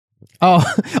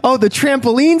Oh, the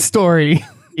trampoline story.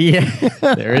 Yeah,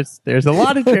 there's a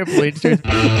lot of trampoline stories.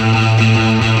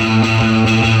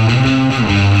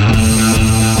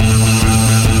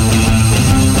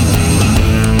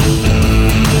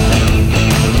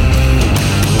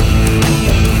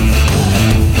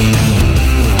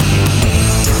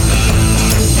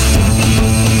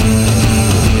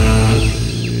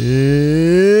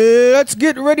 Let's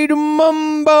get ready to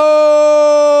mumble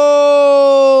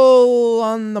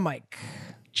on the mic.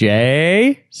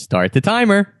 Jay, start the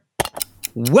timer.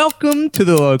 Welcome to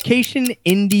the Location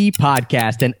Indie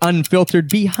Podcast, an unfiltered,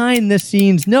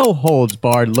 behind-the-scenes,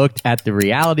 no-holds-barred look at the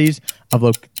realities of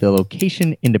the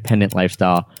location-independent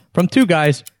lifestyle from two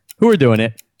guys who are doing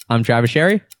it. I'm Travis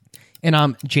Sherry. And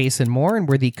I'm Jason Moore, and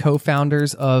we're the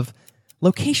co-founders of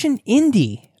Location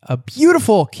Indie, a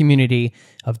beautiful community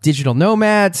of digital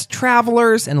nomads,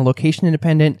 travelers, and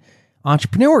location-independent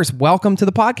entrepreneurs. Welcome to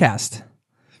the podcast.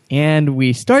 And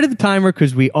we started the timer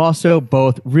because we also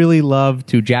both really love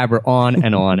to jabber on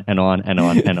and on and on and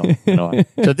on and on and on.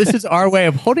 So this is our way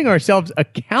of holding ourselves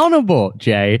accountable,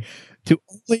 Jay, to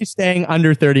only staying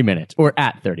under 30 minutes or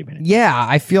at 30 minutes. Yeah,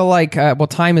 I feel like,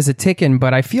 time is a ticking,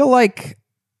 but I feel like,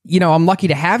 I'm lucky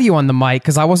to have you on the mic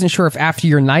because I wasn't sure if after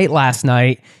your night last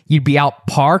night, you'd be out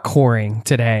parkouring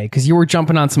today because you were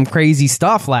jumping on some crazy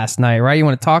stuff last night, right? You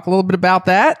want to talk a little bit about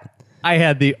that? I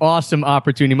had the awesome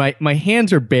opportunity. My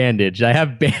hands are bandaged. I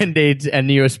have Band-Aids and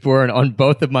Neosporin on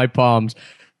both of my palms.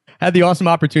 Had the awesome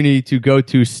opportunity to go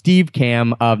to Steve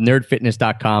Cam of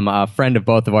nerdfitness.com, a friend of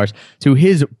both of ours, to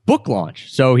his book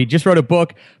launch. So he just wrote a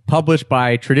book published by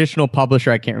a traditional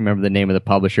publisher. I can't remember the name of the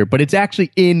publisher, but it's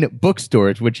actually in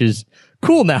bookstores, which is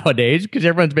cool nowadays because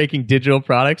everyone's making digital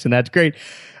products, and that's great.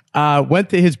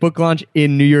 Went to his book launch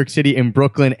in New York City, in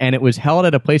Brooklyn, and it was held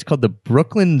at a place called the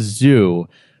Brooklyn Zoo,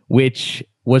 which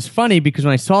was funny because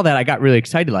when I saw that, I got really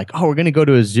excited. Like, oh, we're going to go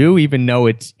to a zoo, even though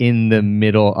it's in the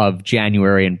middle of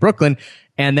January in Brooklyn.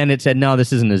 And then it said, no,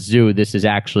 this isn't a zoo. This is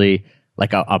actually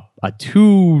like a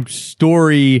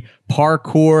 2-story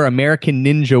parkour American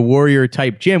Ninja Warrior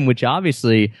type gym, which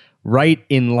obviously right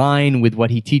in line with what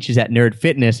he teaches at Nerd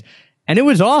Fitness. And it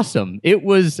was awesome. It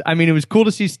was cool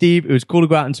to see Steve. It was cool to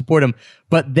go out and support him.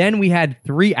 But then we had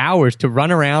 3 hours to run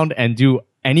around and do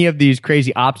any of these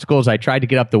crazy obstacles. I tried to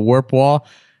get up the warp wall.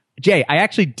 Jay, I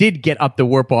actually did get up the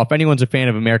warp wall. If anyone's a fan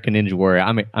of American Ninja Warrior,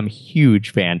 I'm a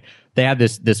huge fan. They have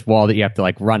this wall that you have to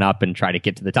like run up and try to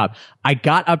get to the top. I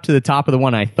got up to the top of the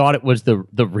one. I thought it was the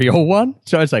real one.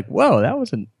 So I was like, whoa, that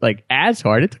wasn't like as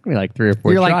hard. It took me like 3 or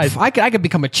 4 tries. Like, I could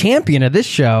become a champion of this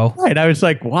show. Right. I was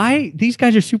like, why? These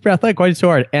guys are super athletic. Why is it so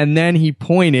hard? And then he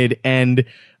pointed and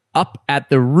up at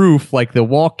the roof, like the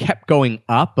wall kept going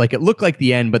up. Like it looked like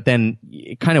the end, but then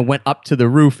it kind of went up to the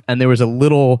roof and there was a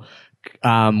little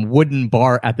wooden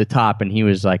bar at the top. And he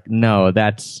was like, no,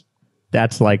 that's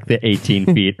like the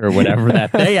 18 feet or whatever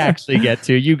that they actually get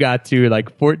to. You got to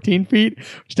like 14 feet,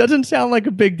 which doesn't sound like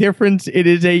a big difference. It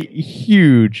is a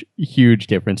huge, huge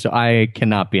difference. So I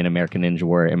cannot be an American Ninja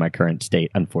Warrior in my current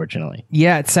state, unfortunately.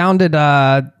 Yeah, it sounded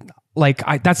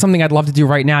that's something I'd love to do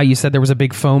right now. You said there was a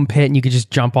big foam pit and you could just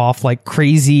jump off like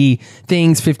crazy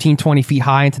things 15, 20 feet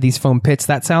high into these foam pits.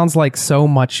 That sounds like so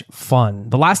much fun.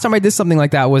 The last time I did something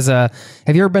like that was, have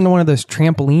you ever been to one of those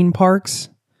trampoline parks?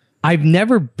 I've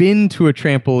never been to a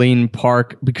trampoline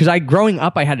park because growing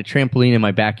up, I had a trampoline in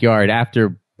my backyard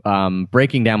after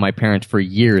breaking down my parents for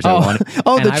years.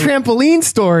 Trampoline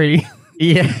story.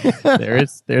 Yeah,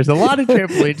 there's a lot of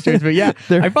trampoline stories, but yeah,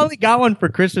 I finally got one for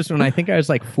Christmas when I think I was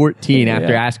like 14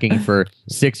 after asking for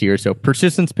 6 years. So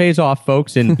persistence pays off,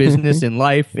 folks, in business, in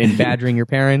life, in badgering your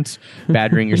parents,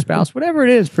 badgering your spouse, whatever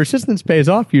it is, persistence pays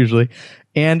off usually.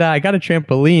 And I got a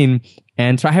trampoline,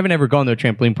 and so I haven't ever gone to a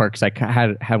trampoline park because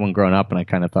I had one growing up, and I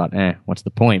kind of thought, what's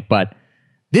the point? But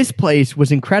this place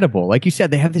was incredible. Like you said,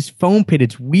 they have this foam pit.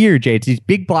 It's weird, Jay. It's these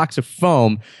big blocks of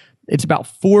foam. It's about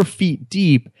 4 feet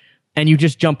deep. And you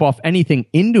just jump off anything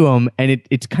into them, and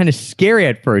it's kind of scary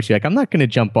at first. You're like, I'm not going to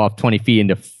jump off 20 feet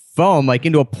into foam. Like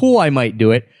into a pool, I might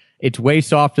do it. It's way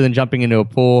softer than jumping into a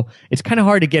pool. It's kind of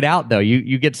hard to get out, though.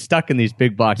 You get stuck in these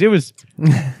big blocks. It was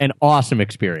an awesome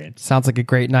experience. Sounds like a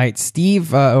great night.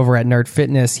 Steve over at Nerd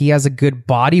Fitness, he has a good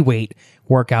body weight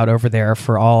workout over there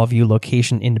for all of you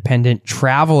location independent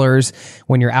travelers.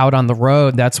 When you're out on the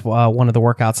road, that's one of the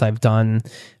workouts I've done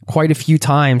quite a few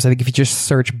times. I think if you just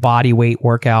search body weight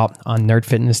workout on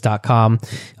nerdfitness.com,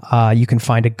 you can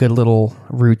find a good little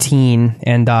routine,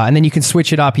 and then you can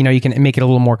switch it up. You can make it a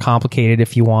little more complicated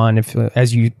if you want,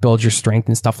 as you build your strength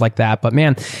and stuff like that. But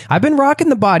man, I've been rocking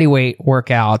the body weight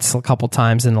workouts a couple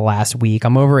times in the last week.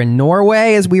 I'm over in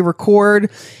Norway as we record,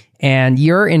 and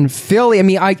you're in Philly. I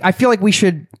mean, I feel like we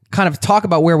should kind of talk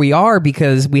about where we are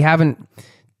because we haven't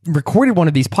recorded one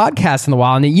of these podcasts in a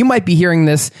while, and you might be hearing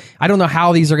this. I don't know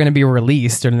how these are going to be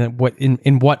released or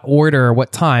in what order or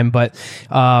what time, but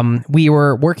we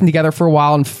were working together for a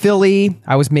while in Philly.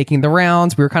 I was making the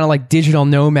rounds. We were kind of like digital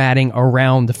nomading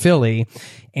around Philly,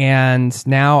 and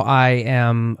now I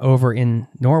am over in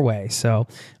Norway. So,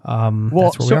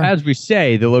 as we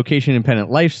say, the location independent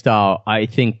lifestyle, I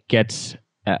think gets.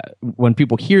 When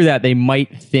people hear that, they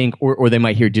might think, or they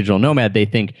might hear digital nomad, they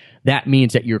think that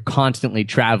means that you're constantly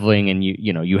traveling and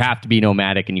you have to be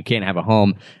nomadic and you can't have a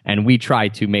home. And we try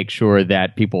to make sure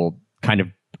that people kind of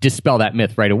dispel that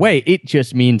myth right away. It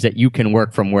just means that you can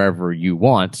work from wherever you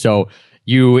want. So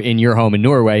you in your home in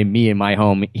Norway, me in my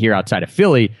home here outside of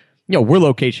Philly, we're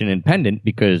location independent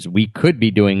because we could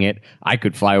be doing it. I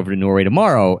could fly over to Norway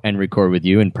tomorrow and record with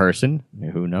you in person.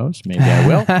 Who knows? Maybe I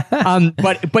will.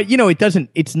 But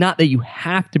it's not that you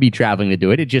have to be traveling to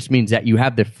do it. It just means that you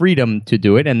have the freedom to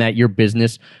do it and that your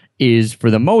business is, for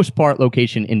the most part,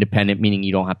 location independent, meaning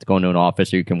you don't have to go into an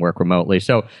office or you can work remotely.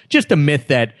 So just a myth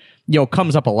that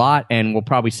comes up a lot, and we'll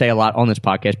probably say a lot on this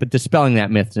podcast, but dispelling that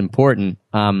myth is important.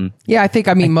 I think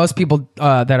most people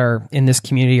that are in this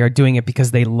community are doing it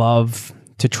because they love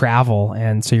to travel,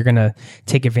 and so you're going to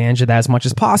take advantage of that as much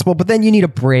as possible, but then you need a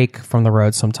break from the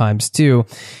road sometimes too,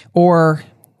 or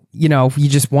you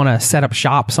just want to set up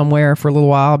shop somewhere for a little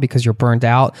while because you're burnt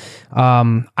out.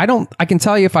 I can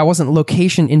tell you, if I wasn't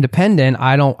location independent,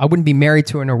 I wouldn't be married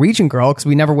to a Norwegian girl because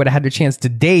we never would have had the chance to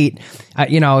date.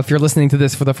 If you're listening to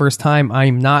this for the first time,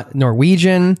 I'm not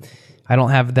Norwegian. I don't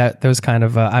have those kind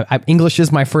of, English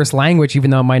is my first language, even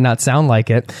though it might not sound like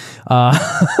it.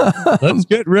 Let's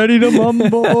get ready to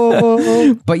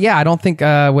mumble. But yeah, I don't think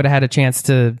I would have had a chance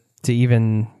to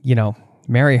even,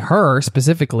 marry her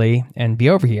specifically and be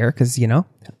over here because, you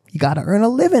got to earn a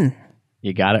living.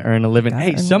 You got to earn a living.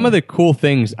 Hey, some of the cool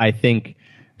things I think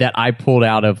that I pulled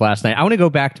out of last night. I want to go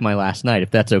back to my last night,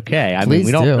 if that's okay. I mean,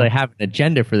 we don't really have an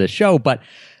agenda for the show, but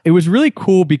it was really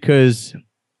cool because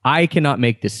I cannot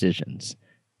make decisions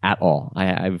at all.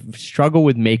 I've struggled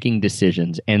with making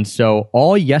decisions. And so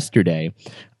all yesterday,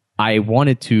 I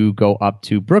wanted to go up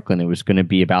to Brooklyn. It was going to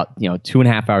be about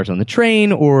 2.5 hours on the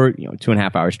train, or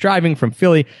 2.5 hours driving from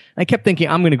Philly. And I kept thinking,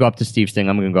 I'm going to go up to Steve's thing.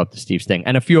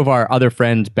 And a few of our other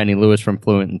friends, Benny Lewis from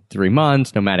Fluent in 3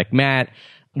 Months, Nomadic Matt,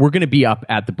 we're going to be up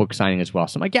at the book signing as well.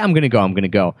 So I'm like, yeah, I'm going to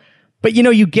go. But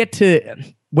you get to,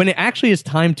 when it actually is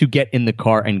time to get in the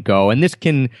car and go, and this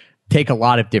can take a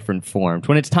lot of different forms.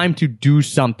 When it's time to do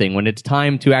something, when it's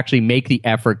time to actually make the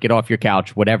effort, get off your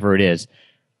couch, whatever it is,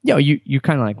 you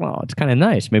kind of like, well, it's kind of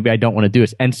nice. Maybe I don't want to do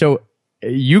this. And so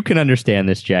you can understand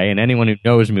this, Jay, and anyone who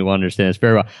knows me will understand this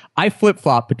very well. I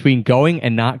flip-flop between going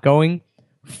and not going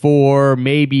for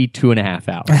maybe 2.5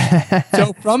 hours.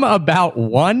 So from about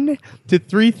 1 to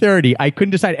 3:30, I couldn't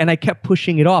decide, and I kept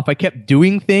pushing it off. I kept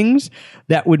doing things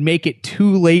that would make it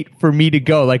too late for me to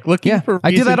go, like looking for reasons.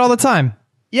 I do that all the time.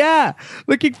 Yeah,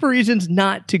 looking for reasons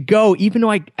not to go, even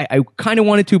though I kind of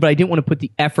wanted to, but I didn't want to put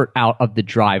the effort out of the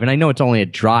drive. And I know it's only a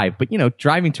drive, but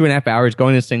driving 2.5 hours,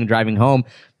 going to this thing and driving home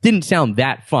didn't sound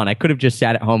that fun. I could have just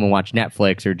sat at home and watched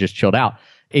Netflix or just chilled out.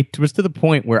 It was to the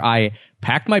point where I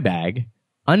packed my bag,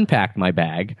 unpacked my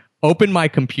bag, opened my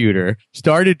computer,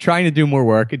 started trying to do more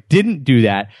work. It didn't do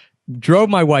that. Drove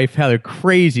my wife, Heather,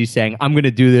 crazy saying, I'm going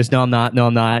to do this. No, I'm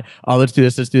not. Oh, let's do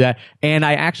this. Let's do that. And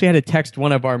I actually had to text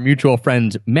one of our mutual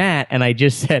friends, Matt, and I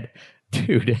just said,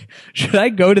 dude, should I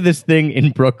go to this thing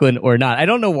in Brooklyn or not? I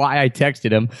don't know why I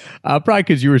texted him. Probably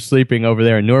because you were sleeping over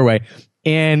there in Norway.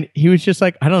 And he was just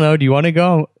like, I don't know. Do you want to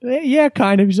go? Yeah,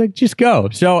 kind of. He's like, just go.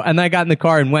 So, and I got in the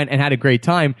car and went and had a great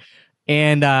time.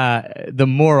 And the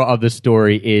moral of the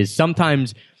story is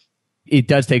sometimes it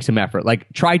does take some effort.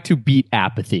 Like, try to beat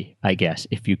apathy, I guess,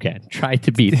 if you can. Try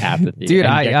to beat apathy. Dude,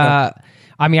 I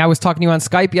was talking to you on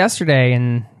Skype yesterday,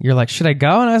 and you're like, should I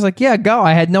go? And I was like, yeah, go.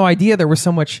 I had no idea there was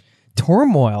so much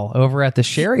turmoil over at the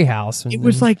Sherry house. It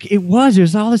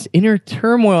was all this inner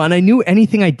turmoil, and I knew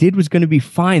anything I did was going to be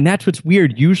fine. That's what's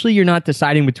weird. Usually you're not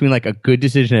deciding between like a good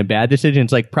decision and a bad decision.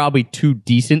 It's like probably 2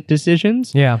 decent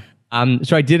decisions. Yeah.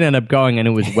 So I did end up going, and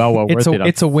it was well worth it.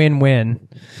 It's a win-win.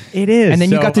 It is. And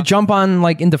then you got to jump on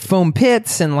like into foam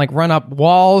pits and like run up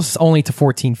walls, only to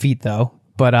 14 feet though.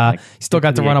 But still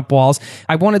got to run up walls.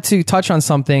 I wanted to touch on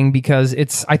something because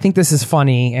I think this is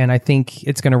funny, and I think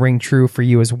it's going to ring true for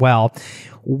you as well.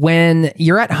 When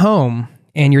you're at home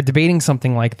and you're debating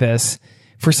something like this,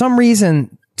 for some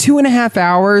reason, 2.5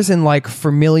 hours in like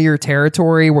familiar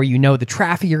territory where you know the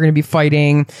traffic you're going to be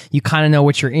fighting, you kind of know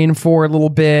what you're in for a little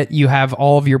bit, you have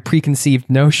all of your preconceived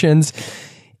notions.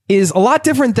 is a lot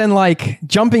different than like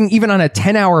jumping even on a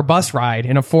 10-hour bus ride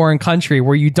in a foreign country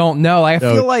where you don't know. I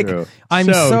feel like I'm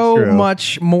so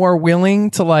much more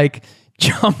willing to like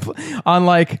jump on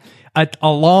like a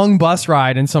long bus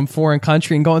ride in some foreign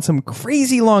country and go on some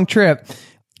crazy long trip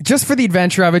just for the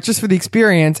adventure of it, just for the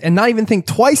experience, and not even think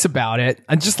twice about it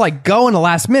and just like go in the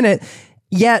last minute.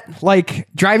 Yet, like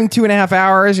driving 2.5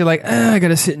 hours, you're like, I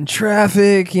gotta sit in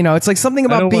traffic. You know, it's like something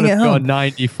about being at home.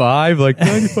 95, like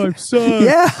 95 sucks.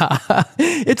 Yeah,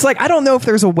 it's like I don't know if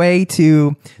there's a way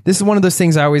to. This is one of those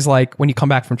things I always like when you come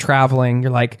back from traveling.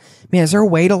 You're like, man, is there a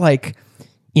way to like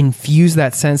infuse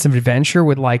that sense of adventure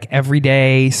with like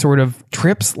everyday sort of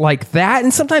trips like that?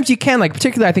 And sometimes you can, like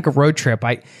particularly I think a road trip,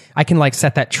 I can like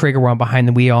set that trigger while I'm behind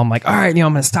the wheel. I'm like, all right, I'm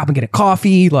gonna stop and get a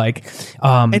coffee. Like,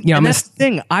 and that's the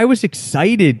thing. I was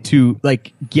excited to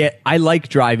like I like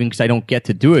driving because I don't get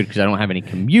to do it because I don't have any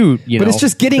commute. But it's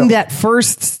just getting that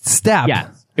first step. Yeah.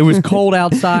 It was cold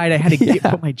outside. I had to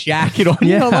put my jacket on.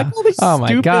 Yeah. Like, oh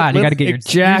my God. You got to get your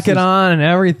jacket on and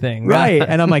everything. Right.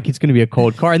 And I'm like, it's going to be a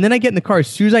cold car. And then I get in the car. As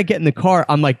soon as I get in the car,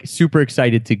 I'm like super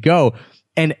excited to go.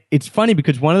 And it's funny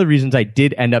because one of the reasons I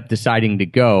did end up deciding to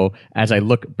go as I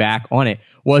look back on it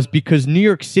was because New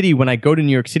York City, when I go to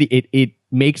New York City, it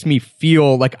makes me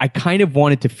feel like I kind of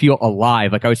wanted to feel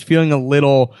alive. Like I was feeling a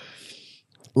little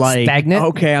like stagnant.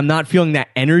 Okay, I'm not feeling that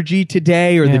energy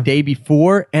today or the day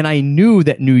before. And I knew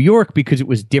that New York, because it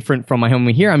was different from my home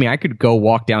here. I mean, I could go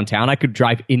walk downtown. I could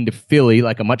drive into Philly,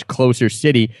 like a much closer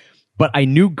city. But I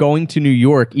knew going to New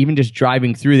York, even just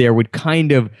driving through there, would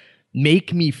kind of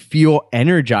make me feel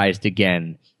energized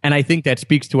again. And I think that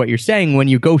speaks to what you're saying. When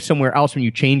you go somewhere else, when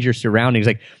you change your surroundings,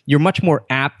 like you're much more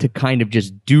apt to kind of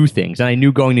just do things. And I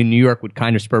knew going to New York would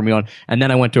kind of spur me on. And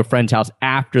then I went to a friend's house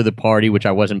after the party, which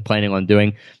I wasn't planning on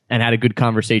doing, and had a good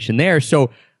conversation there. So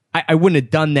I wouldn't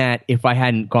have done that if I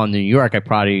hadn't gone to New York. I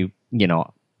probably,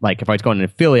 like if I was going to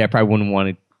Philly, I probably wouldn't want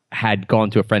to had gone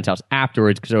to a friend's house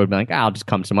afterwards because I would be like, I'll just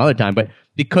come some other time. But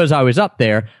because I was up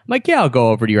there, I'm like, I'll go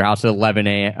over to your house at 11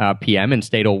 p.m. and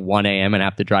stay till 1 a.m. and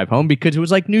have to drive home because it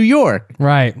was like New York.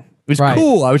 Right. It was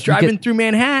cool. I was driving through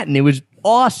Manhattan. It was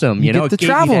awesome. You know, get the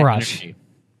travel rush. Energy.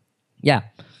 Yeah.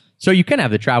 So you can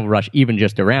have the travel rush even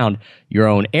just around your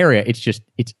own area. It's just,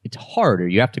 it's harder.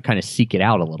 You have to kind of seek it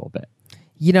out a little bit.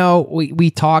 You know, we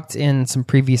talked in some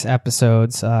previous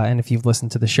episodes, and if you've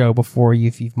listened to the show before,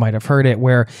 you might have heard it,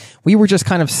 where we were just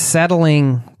kind of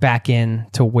settling back in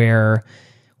to where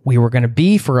we were going to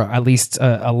be for at least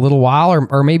a little while,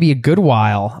 or maybe a good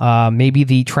while. Maybe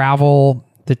the travel,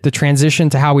 the transition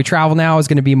to how we travel now is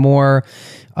going to be more.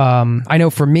 I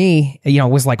know for me, it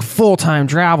was like full-time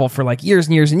travel for like years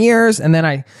and years and years. And then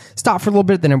I stopped for a little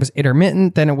bit. Then it was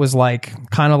intermittent. Then it was like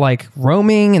kind of like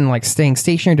roaming and like staying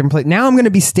stationary in different places. Now I'm going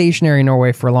to be stationary in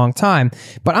Norway for a long time,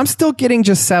 but I'm still getting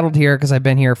just settled here because I've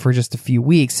been here for just a few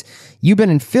weeks. You've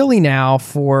been in Philly now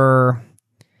for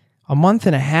a month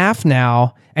and a half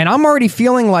now, and I'm already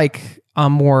feeling like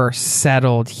I'm more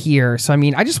settled here. So, I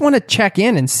mean, I just want to check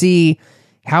in and see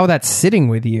how that's sitting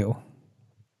with you.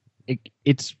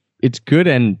 It's good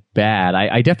and bad.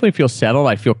 I definitely feel settled.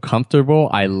 I feel comfortable.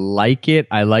 I like it.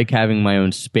 I like having my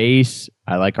own space.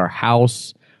 I like our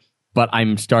house, but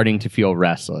I'm starting to feel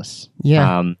restless.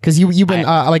 Yeah, because you've been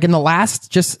like in the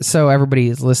last, just so everybody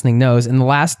is listening knows, in the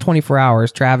last 24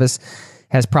 hours, Travis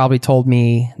has probably told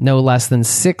me no less than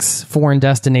 6 foreign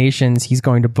destinations he's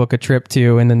going to book a trip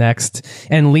to in the next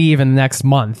and leave in the next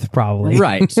month, probably.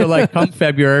 Right. So like come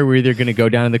February, we're either going to go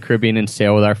down to the Caribbean and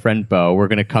sail with our friend Bo. We're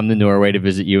going to come to Norway to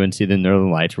visit you and see the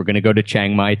Northern Lights. We're going to go to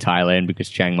Chiang Mai, Thailand, because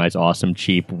Chiang Mai is awesome,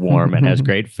 cheap, warm, and has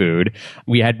great food.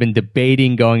 We had been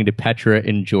debating going to Petra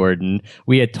in Jordan.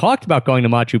 We had talked about going to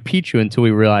Machu Picchu until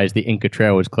we realized the Inca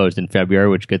Trail was closed in February,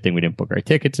 which good thing we didn't book our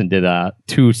tickets and did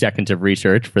 2 seconds of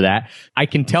research for that. I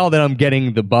can tell that I'm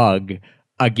getting the bug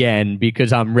again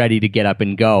because I'm ready to get up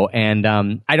and go. And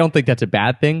I don't think that's a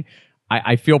bad thing.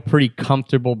 I feel pretty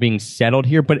comfortable being settled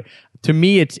here. But to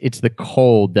me, it's the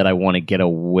cold that I want to get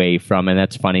away from. And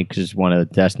that's funny because one of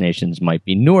the destinations might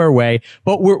be Norway.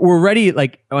 But we're ready.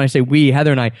 Like when I say we,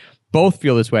 Heather and I both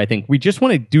feel this way. I think we just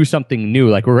want to do something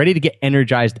new. Like we're ready to get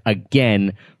energized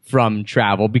again from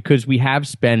travel because we have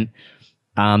spent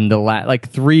 3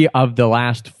 of the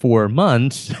last 4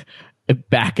 months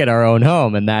back at our own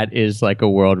home, and that is like a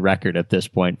world record at this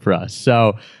point for us.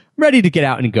 So ready to get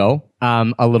out and go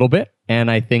a little bit,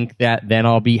 and I think that then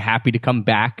I'll be happy to come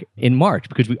back in March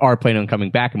because we are planning on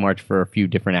coming back in March for a few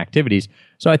different activities.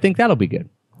 So I think that'll be good.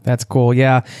 That's cool.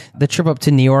 Yeah, the trip up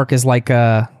to New York is like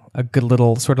a good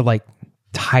little sort of like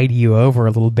tide you over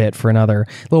a little bit for another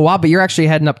little while. But you're actually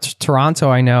heading up to Toronto,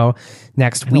 I know,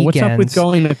 next weekend. What's up with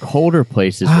going to colder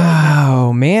places right now?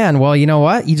 Oh man, well, you know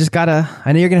what? You just gotta.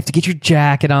 I know you're gonna have to get your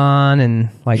jacket on and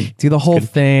like do the whole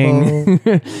thing.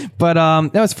 But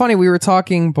no, it's funny. We were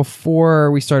talking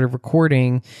before we started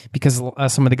recording because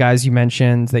some of the guys you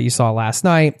mentioned that you saw last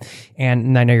night,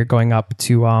 and I know you're going up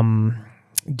to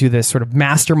do this sort of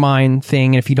mastermind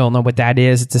thing. And if you don't know what that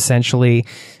is, it's essentially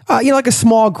like a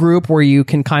small group where you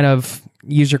can kind of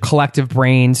use your collective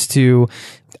brains to,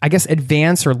 I guess,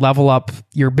 advance or level up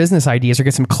your business ideas or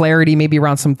get some clarity maybe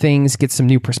around some things, get some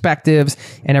new perspectives,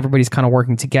 and everybody's kind of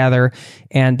working together.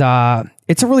 And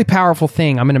it's a really powerful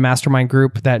thing. I'm in a mastermind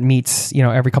group that meets,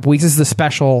 every couple weeks. This is the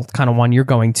special kind of one you're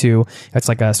going to. It's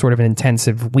like a sort of an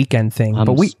intensive weekend thing.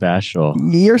 Special.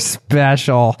 You're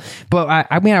special. But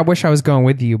I mean, I wish I was going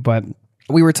with you, but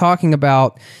we were talking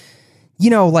about,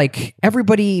 like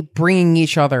everybody bringing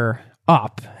each other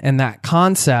up and that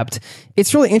concept.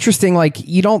 It's really interesting. Like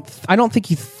I don't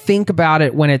think you think about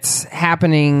it when it's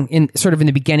happening in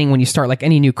the beginning, when you start like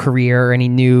any new career or any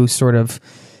new sort of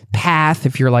path,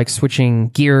 if you're like switching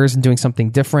gears and doing something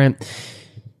different.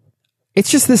 It's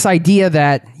just this idea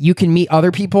that you can meet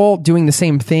other people doing the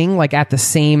same thing, like at the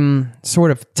same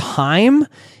sort of time.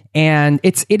 And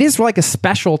it is like a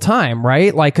special time,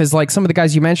 right? Like, cause like some of the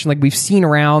guys you mentioned, like we've seen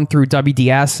around through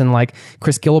WDS and like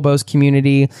Chris Gillibo's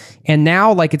community. And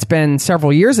now like it's been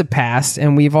several years have passed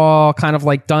and we've all kind of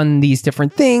like done these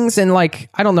different things. And like,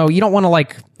 I don't know, you don't want to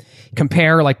like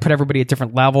compare, like put everybody at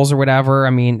different levels or whatever. I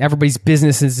mean, everybody's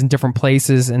business is in different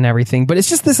places and everything, but it's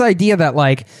just this idea that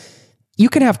like you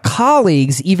can have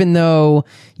colleagues even though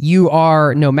you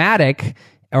are nomadic,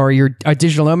 or you're a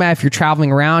digital nomad. If you're traveling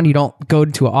around, you don't go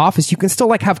to an office, you can still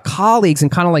like have colleagues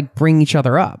and kind of like bring each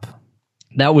other up.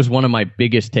 That was one of my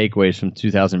biggest takeaways from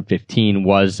 2015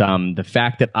 was the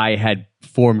fact that I had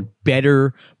formed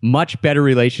much better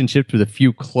relationships with a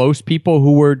few close people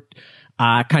who were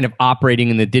kind of operating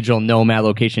in the digital nomad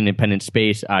location independent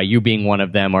space, you being one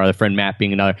of them, our other friend Matt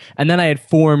being another. And then I had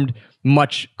formed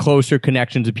much closer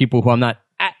connections with people who I'm not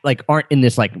aren't in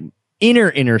this like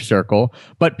inner circle,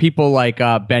 but people like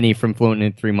Benny from Fluent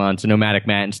in 3 Months, and Nomadic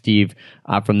Matt and Steve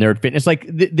from Nerd Fitness, like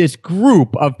this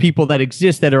group of people that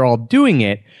exist that are all doing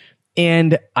it.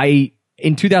 And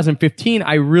in 2015,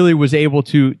 I really was able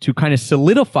to kind of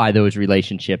solidify those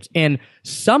relationships. And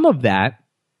some of that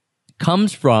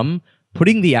comes from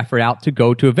putting the effort out to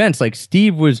go to events. Like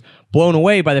Steve was blown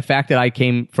away by the fact that I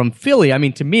came from Philly. I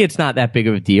mean, to me, it's not that big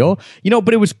of a deal,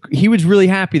 but he was really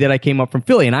happy that I came up from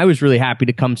Philly, and I was really happy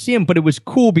to come see him. But it was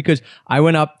cool because I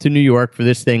went up to New York for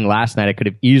this thing last night. I could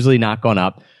have easily not gone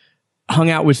up. Hung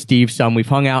out with Steve some. We've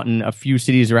hung out in a few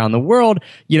cities around the world,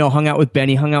 hung out with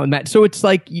Benny, hung out with Matt. So it's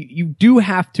like you do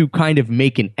have to kind of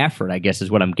make an effort, I guess is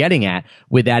what I'm getting at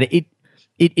with that.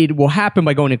 It will happen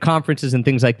by going to conferences and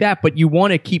things like that, but you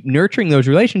want to keep nurturing those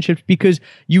relationships because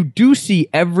you do see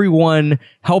everyone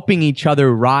helping each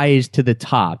other rise to the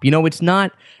top. It's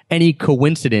not any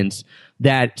coincidence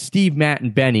that Steve, Matt,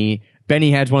 and Benny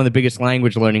has one of the biggest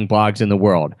language learning blogs in the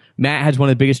world. Matt has one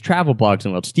of the biggest travel blogs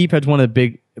in the world. Steve has one of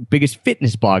the biggest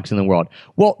fitness blogs in the world.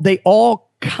 Well, they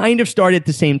all kind of started at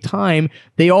the same time.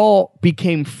 They all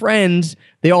became friends.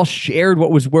 They all shared what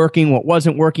was working, what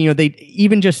wasn't working. They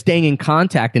even just staying in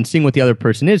contact and seeing what the other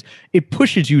person is, it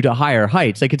pushes you to higher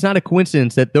heights. Like it's not a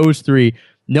coincidence that those three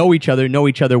know each other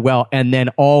well, and then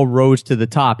all rose to the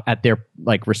top at their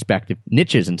like respective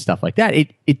niches and stuff like that.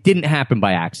 It didn't happen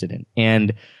by accident.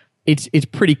 And it's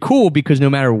pretty cool because no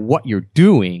matter what you're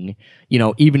doing,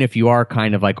 even if you are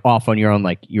kind of like off on your own,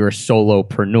 like you're a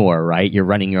solopreneur, right? You're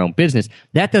running your own business.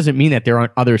 That doesn't mean that there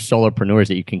aren't other solopreneurs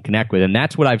that you can connect with. And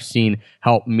that's what I've seen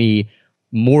help me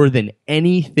more than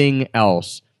anything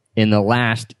else in the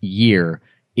last year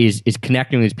is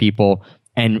connecting with these people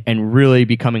and really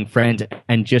becoming friends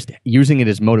and just using it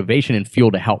as motivation and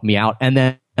fuel to help me out. And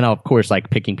then, of course,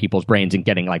 like picking people's brains and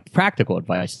getting like practical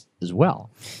advice as well.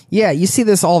 Yeah, you see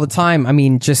this all the time. I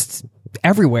mean, just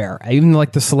everywhere, even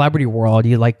like the celebrity world.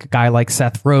 You like a guy like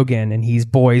Seth Rogen, and he's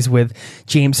boys with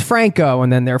James Franco,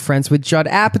 and then they're friends with Judd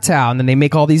Apatow, and then they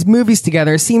make all these movies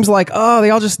together. It seems like, oh,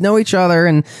 they all just know each other,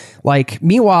 and like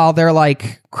meanwhile they're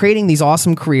like creating these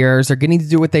awesome careers. They're getting to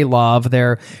do what they love.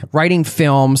 They're writing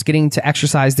films, getting to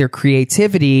exercise their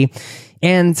creativity.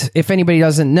 And if anybody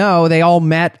doesn't know, they all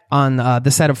met on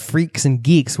the set of Freaks and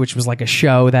Geeks, which was like a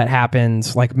show that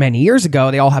happened like many years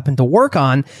ago. They all happened to work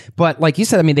on. But like you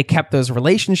said, I mean, they kept those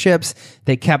relationships.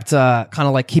 They kept kind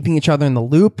of like keeping each other in the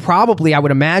loop. Probably, I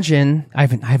would imagine. I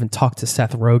haven't talked to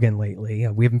Seth Rogen lately.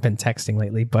 We haven't been texting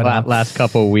lately. But last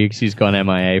couple of weeks, he's gone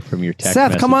MIA from your text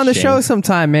Seth, message come on the chain. show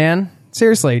sometime, man.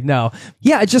 Seriously, no.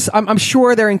 Yeah, I'm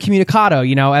sure they're incommunicado,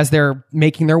 as they're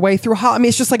making their way through. I mean,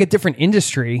 it's just like a different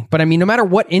industry. But I mean, no matter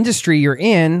what industry you're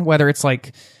in, whether it's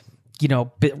like,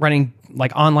 running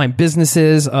like online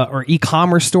businesses or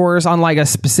e-commerce stores on like a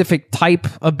specific type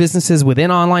of businesses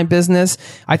within online business,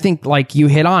 I think like you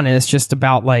hit on it. It's just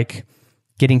about like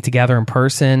getting together in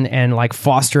person and like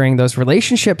fostering those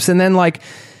relationships, and then like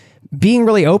being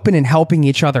really open and helping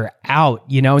each other out,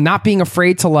 not being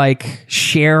afraid to like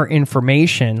share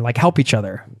information, like help each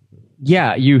other.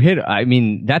 Yeah, I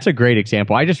mean, that's a great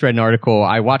example. I just read an article.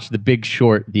 I watched The Big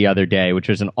Short the other day, which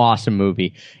was an awesome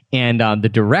movie. And the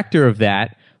director of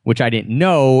that, which I didn't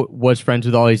know, was friends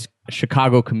with all these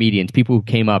Chicago comedians, people who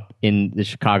came up in the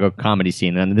Chicago comedy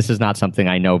scene. And this is not something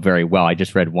I know very well. I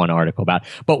just read one article about it.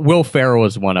 But Will Ferrell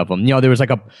was one of them. There was like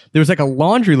a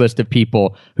laundry list of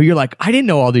people who you're like, I didn't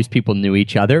know all these people knew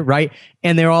each other, right?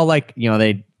 And they're all like,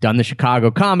 they done the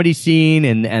Chicago comedy scene,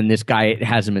 and this guy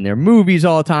has them in their movies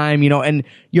all the time, and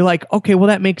you're like, okay, well,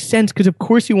 that makes sense, because of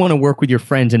course you want to work with your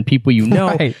friends and people you know.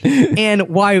 Right. And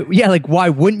why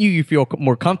wouldn't you? You feel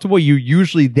more comfortable. You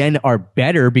usually then are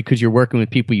better because you're working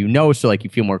with people you know, so like you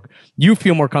feel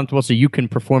more comfortable, so you can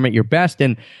perform at your best.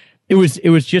 And it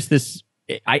was just this,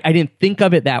 I didn't think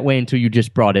of it that way until you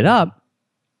just brought it up.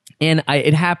 And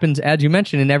it happens, as you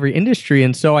mentioned, in every industry.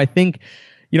 And so I think,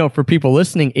 for people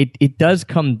listening, it does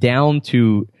come down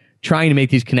to trying to make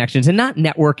these connections, and not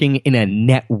networking in a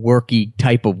networky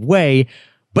type of way,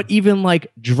 but even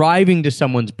like driving to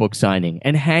someone's book signing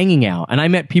and hanging out. And I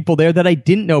met people there that I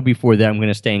didn't know before that I'm going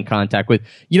to stay in contact with.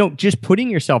 Just putting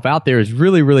yourself out there is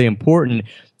really, really important,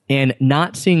 and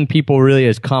not seeing people really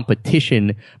as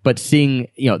competition, but seeing,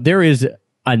 there is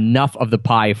enough of the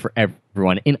pie for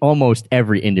everyone in almost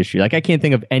every industry. Like I can't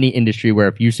think of any industry where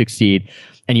if you succeed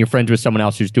and you're friends with someone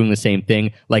else who's doing the same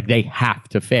thing, like they have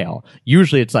to fail.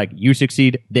 Usually it's like you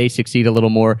succeed, they succeed a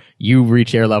little more, you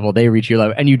reach their level, they reach your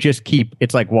level, and you just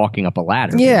it's like walking up a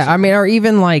ladder. Yeah, I mean, or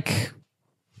even like,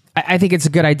 I think it's a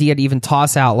good idea to even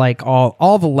toss out like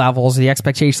all the levels, the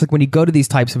expectations. Like when you go to these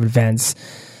types of events,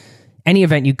 any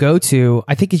event you go to,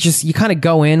 I think it's just, you kind of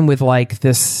go in with like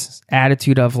this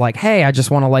attitude of like, hey, I just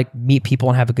want to like meet people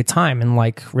and have a good time and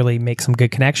like really make some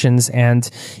good connections. And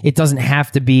it doesn't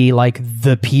have to be like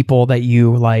the people that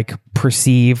you like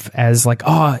perceive as like,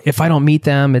 oh, if I don't meet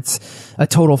them, it's a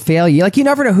total failure. Like you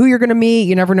never know who you're going to meet.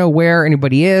 You never know where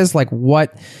anybody is, like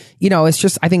what, it's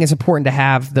just, I think it's important to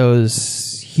have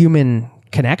those human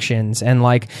connections. And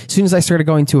like as soon as I started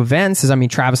going to events,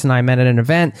 Travis and I met at an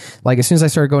event, like as soon as I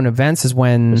started going to events is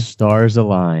when the stars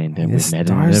aligned and we met at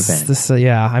an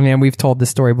event. We've told this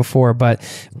story before, but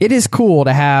it is cool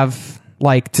to have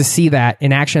like to see that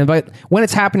in action, but when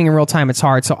it's happening in real time, it's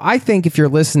hard. So I think if you're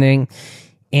listening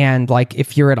and like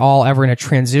if you're at all ever in a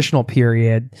transitional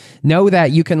period, know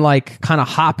that you can like kind of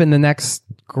hop in the next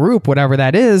group, whatever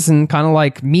that is, and kind of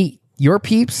like meet your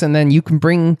peeps, and then you can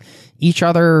bring each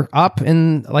other up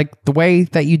in like the way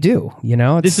that you do,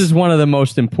 This is one of the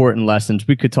most important lessons.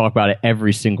 We could talk about it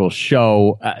every single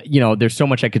show. There's so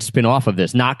much I could spin off of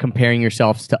this, not comparing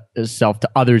yourself to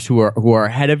others who are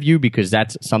ahead of you, because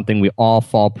that's something we all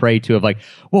fall prey to, of like,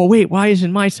 well, wait, why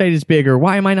isn't my site as big, or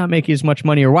why am I not making as much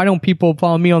money, or why don't people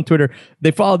follow me on Twitter?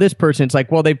 They follow this person. It's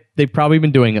like, well, they've probably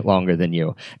been doing it longer than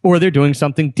you, or they're doing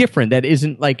something different that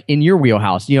isn't like in your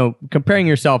wheelhouse. Comparing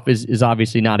yourself is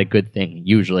obviously not a good thing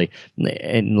usually,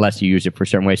 unless you use it for a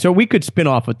certain way. So we could spin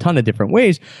off a ton of different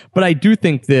ways, but I do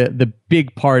think the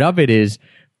big part of it is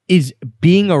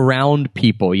being around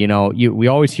people. We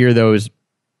always hear those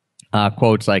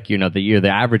quotes like, you're the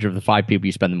average of the 5 people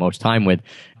you spend the most time with.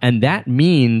 And that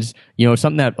means,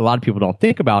 something that a lot of people don't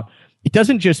think about. It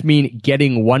doesn't just mean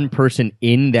getting one person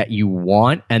in that you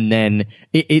want, and then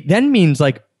it then means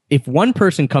like, if one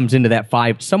person comes into that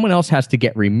 5, someone else has to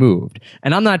get removed.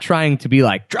 And I'm not trying to be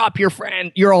like, drop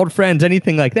your old friends,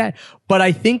 anything like that. But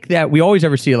I think that we always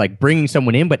ever see it like bringing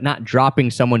someone in, but not dropping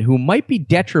someone who might be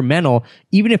detrimental,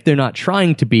 even if they're not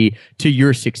trying to be, to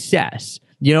your success.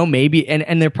 Maybe,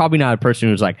 and they're probably not a person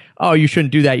who's like, oh, you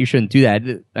shouldn't do that, you shouldn't do that.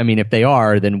 I mean, if they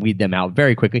are, then weed them out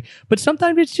very quickly. But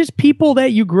sometimes it's just people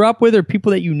that you grew up with, or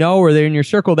people that or they're in your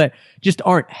circle that just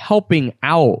aren't helping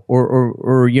out,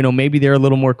 or maybe they're a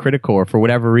little more critical, or for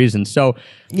whatever reason. So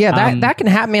yeah, that can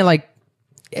happen. Like,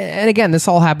 and again, this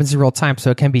all happens in real time,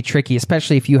 so it can be tricky,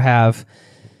 especially if you have,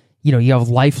 you have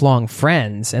lifelong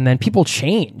friends, and then people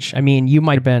change. I mean, you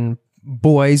might have been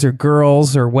boys or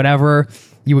girls or whatever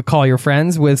you would call your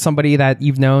friends with somebody that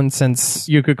you've known since.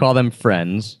 You could call them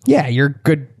friends. Yeah, you're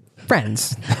good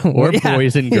friends. Or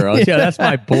boys and girls. Yeah, that's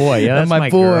my boy. Yeah, that's my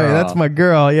boy. Girl. That's my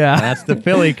girl. Yeah. That's the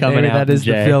Philly coming out. That is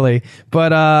Jay. the Philly.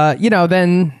 But,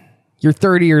 then, you're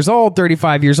 30 years old,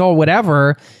 35 years old,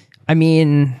 whatever. I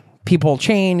mean, people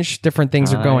change, different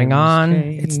things are going on.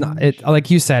 It's not,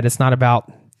 like you said, it's not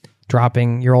about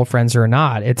dropping your old friends or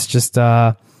not. It's just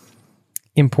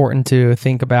important to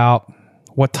think about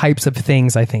what types of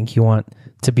things I think you want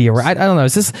to be around. I don't know.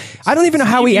 Is this? I don't even know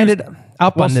how we ended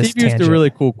up on this Steve used a really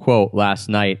cool quote last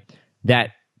night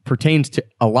that pertains to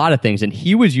a lot of things, and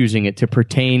he was using it to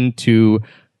pertain to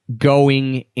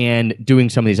going and doing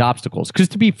some of these obstacles. Because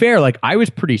to be fair, like I was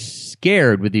pretty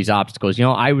scared with these obstacles. You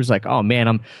know, I was like, oh man,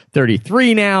 I'm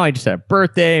 33 now. I just had a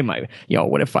birthday.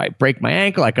 What if I break my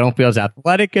ankle? Like I don't feel as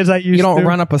athletic as I used to. You don't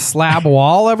run up a slab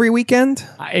wall every weekend?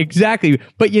 Exactly.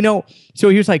 But so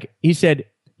he said,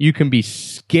 you can be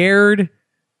scared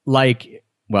like,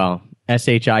 well,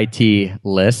 SHIT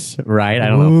lists, right? I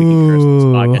don't know if we can curse this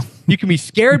podcast. You can be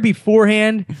scared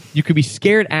beforehand, you can be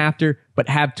scared after, but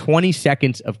have 20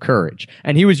 seconds of courage.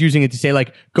 And he was using it to say,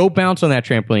 like, go bounce on that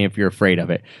trampoline if you're afraid of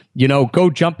it. Go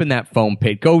jump in that foam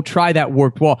pit. Go try that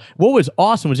warped wall. What was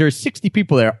awesome was there were 60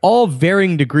 people there, all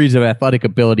varying degrees of athletic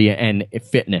ability and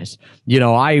fitness.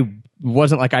 I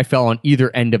wasn't like I fell on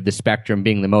either end of the spectrum,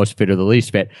 being the most fit or the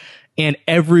least fit. And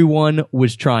everyone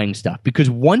was trying stuff because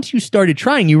once you started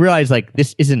trying, you realize like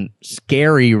this isn't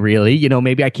scary really.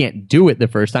 Maybe I can't do it the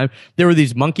first time. There were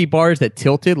these monkey bars that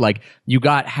tilted, like you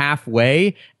got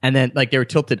halfway and then like they were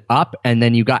tilted up and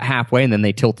then you got halfway and then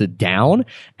they tilted down.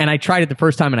 And I tried it the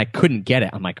first time and I couldn't get it.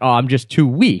 I'm like, oh, I'm just too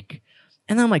weak.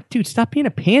 And then I'm like, dude, stop being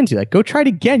a pansy. Like, go try it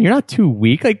again. You're not too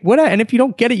weak. Like, what? And if you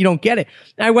don't get it, you don't get it.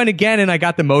 And I went again and I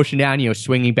got the motion down,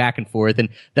 swinging back and forth. And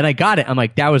then I got it. I'm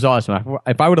like, that was awesome.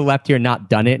 If I would have left here and not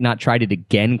done it, not tried it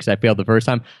again because I failed the first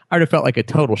time, I would have felt like a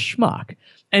total schmuck.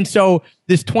 And so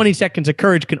this 20 seconds of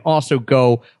courage can also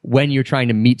go when you're trying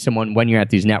to meet someone, when you're at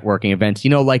these networking events,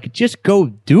 like just go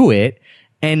do it.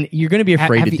 And you're going to be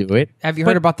afraid to do it. Have you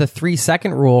heard about the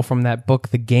 3-second rule from that book,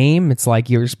 The Game? It's like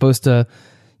you're supposed to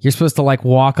like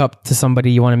walk up to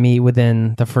somebody you want to meet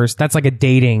within the first. That's like a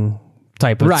dating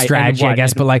type of strategy, I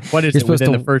guess. But like, what is it?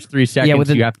 Within the first 3 seconds,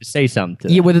 you have to say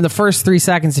something. Yeah, within the first 3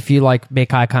 seconds, if you like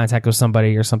make eye contact with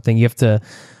somebody or something, you have to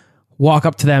walk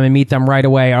up to them and meet them right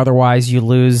away. Otherwise, you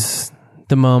lose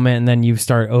the moment and then you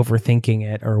start overthinking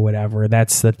it or whatever.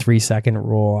 That's the 3-second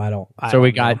rule.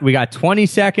 We got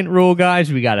 20-second rule,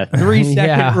 guys. We got a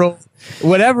 3-second rule.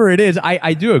 Whatever it is,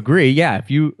 I do agree. Yeah,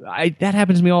 that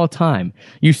happens to me all the time.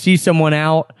 You see someone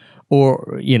out,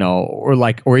 or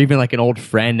even like an old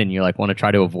friend, and you like want to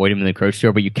try to avoid him in the grocery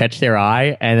store, but you catch their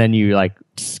eye, and then you like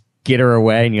skitter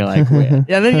away, and you're like, wait. And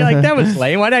then you're like, that was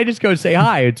lame. Why did I just go say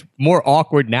hi? It's more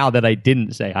awkward now that I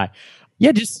didn't say hi.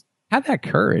 Yeah, just have that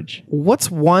courage. What's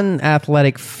one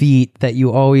athletic feat that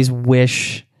you always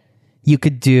wish you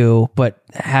could do but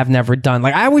have never done?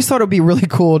 Like I always thought it would be really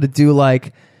cool to do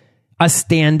like a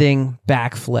standing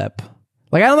backflip.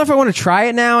 Like I don't know if I want to try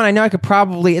it now, and I know I could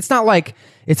probably. It's not like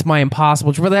it's my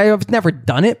impossible, but I've never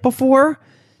done it before.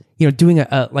 Doing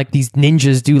like these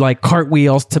ninjas do like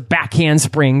cartwheels to back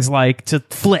handsprings, like to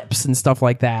flips and stuff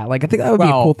like that. Like I think that would be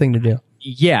a cool thing to do.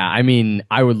 Yeah, I mean,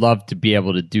 I would love to be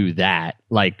able to do that.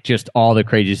 Like just all the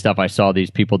crazy stuff I saw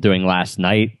these people doing last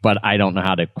night, but I don't know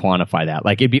how to quantify that.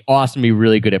 Like it'd be awesome to be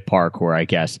really good at parkour, I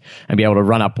guess, and be able to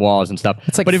run up walls and stuff.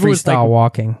 It's like freestyle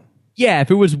walking. Yeah,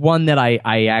 if it was one that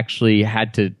I actually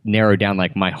had to narrow down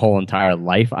like my whole entire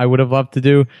life, I would have loved to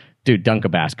do. Dude, dunk a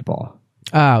basketball.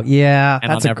 Oh, yeah.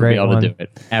 And I'll never be able to do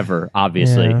it ever,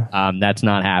 obviously. Yeah. That's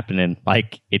not happening.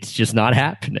 Like, it's just not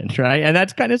happening, right? And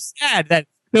that's kind of sad that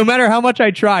no matter how much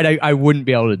I tried, I wouldn't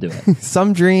be able to do it.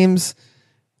 Some dreams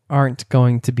aren't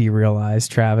going to be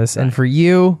realized, Travis. Right. And for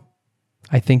you,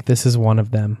 I think this is one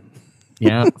of them.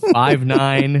 Yeah,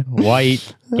 5'9",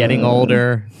 white, getting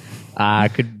older.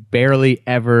 Could barely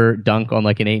ever dunk on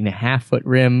like an 8.5-foot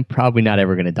rim. Probably not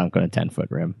ever going to dunk on a 10-foot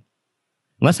rim.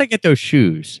 Unless I get those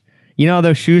shoes.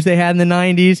 Those shoes they had in the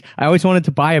 90s? I always wanted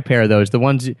to buy a pair of those. The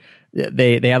ones,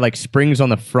 they had like springs on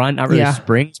the front. Not really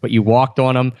springs, but you walked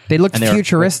on them. They looked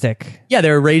futuristic. They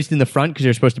were raised in the front because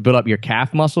they're supposed to build up your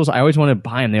calf muscles. I always wanted to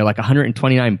buy them. They were like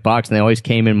 $129, and they always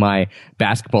came in my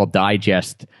Basketball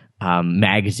Digest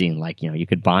magazine. Like, you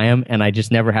could buy them, and I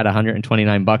just never had $129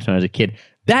 when I was a kid.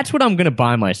 That's what I'm going to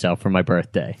buy myself for my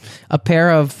birthday. A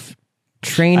pair of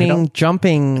training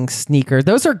jumping sneakers.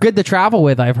 Those are good to travel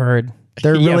with, I've heard.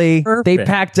 They're really, perfect. They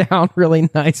pack down really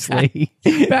nicely.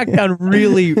 Pack down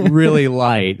really, really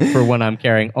light for when I'm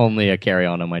carrying only a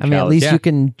carry-on my child. At least you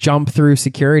can jump through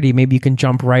security. Maybe you can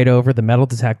jump right over the metal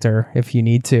detector if you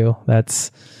need to.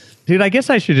 Dude, I guess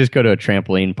I should just go to a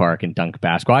trampoline park and dunk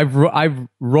basketball. I've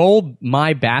rolled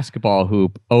my basketball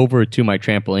hoop over to my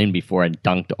trampoline before and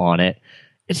dunked on it.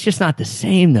 It's just not the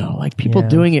same, though. Like, people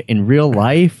doing it in real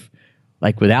life,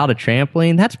 like without a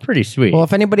trampoline, that's pretty sweet. Well,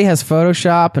 if anybody has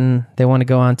Photoshop and they want to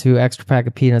go on to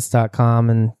extrapackofpeanuts.com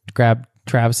and grab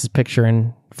Travis's picture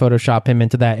and Photoshop him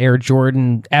into that Air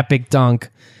Jordan epic dunk,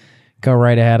 go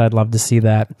right ahead. I'd love to see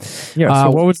that. Yeah.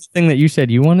 So what was the thing that you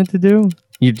said you wanted to do?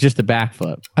 You just a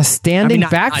backflip. A standing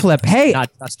backflip. Hey. Not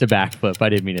just a backflip. I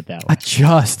didn't mean it that way.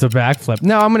 Just a backflip.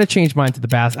 No, I'm going to change mine to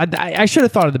the I should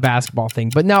have thought of the basketball thing,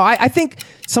 but no, I think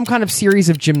some kind of series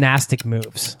of gymnastic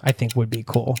moves I think would be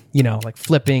cool. You know, like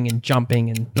flipping and jumping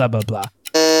and blah, blah, blah.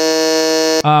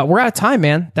 We're out of time,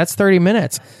 man. That's 30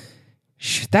 minutes.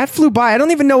 That flew by. I don't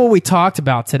even know what we talked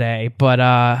about today, but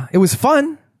it was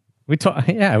fun.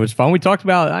 Yeah, it was fun. We talked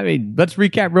about, let's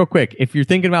recap real quick. If you're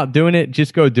thinking about doing it,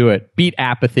 just go do it. Beat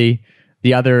apathy.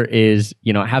 The other is,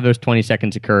 have those 20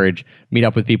 seconds of courage, meet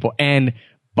up with people. And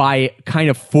by kind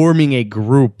of forming a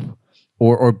group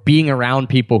or being around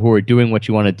people who are doing what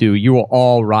you want to do, you will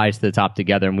all rise to the top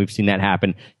together. And we've seen that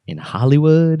happen in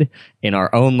Hollywood, in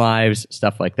our own lives,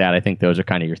 stuff like that. I think those are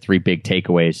kind of your three big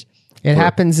takeaways. It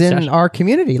happens in our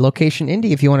community, Location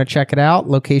Indie. If you want to check it out,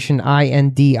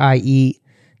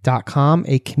 locationindie.com,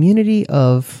 a community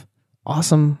of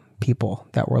awesome people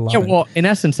that we're loving. Yeah, well, in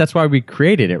essence, that's why we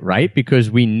created it, right?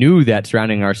 Because we knew that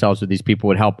surrounding ourselves with these people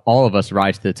would help all of us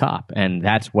rise to the top. And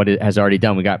that's what it has already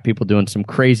done. We got people doing some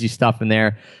crazy stuff in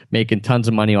there, making tons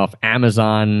of money off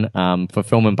Amazon,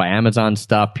 fulfillment by Amazon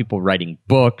stuff, people writing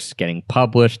books, getting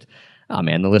published. Oh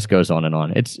man, the list goes on and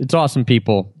on. It's awesome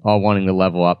people all wanting to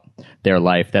level up their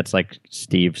life. That's like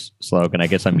Steve's slogan. I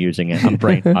guess I'm using it. I'm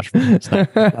brainwashed from it.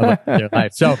 Level up their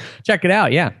life. So check it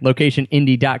out. Yeah,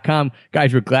 locationindie.com.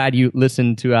 Guys, we're glad you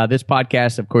listened to this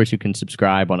podcast. Of course, you can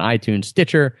subscribe on iTunes,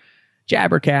 Stitcher,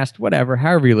 Jabbercast, whatever,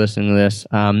 however you listen to this.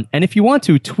 And if you want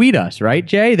to, tweet us, right,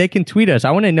 Jay? They can tweet us.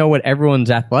 I want to know what everyone's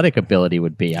athletic ability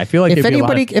would be. I feel like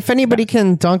if anybody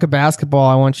can dunk a basketball,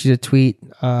 I want you to tweet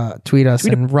us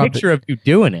and rub picture of you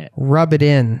doing it. Rub it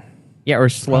in. Yeah, or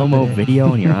slow-mo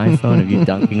video on your iPhone of you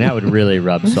dunking. That would really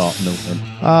rub salt in the wound.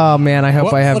 Oh man, I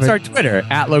hope I have. What's our Twitter?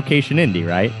 @LocationIndie,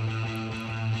 right?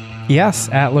 Yes,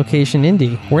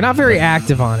 @LocationIndie. We're not very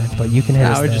active on it, but you can hit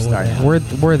us there.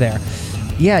 We're there.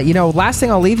 Yeah, last thing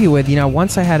I'll leave you with,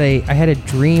 once I had a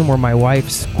dream where my wife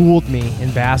schooled me in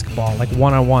basketball, like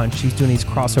one-on-one. She's doing these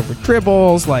crossover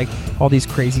dribbles, like all these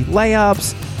crazy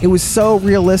layups. It was so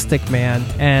realistic, man.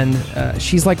 And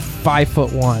she's like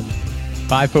 5'1".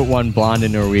 5'1", blonde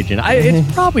and Norwegian.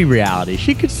 It's probably reality.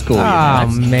 She could school you. Oh,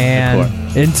 man.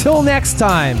 Until next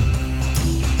time.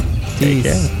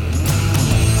 Peace.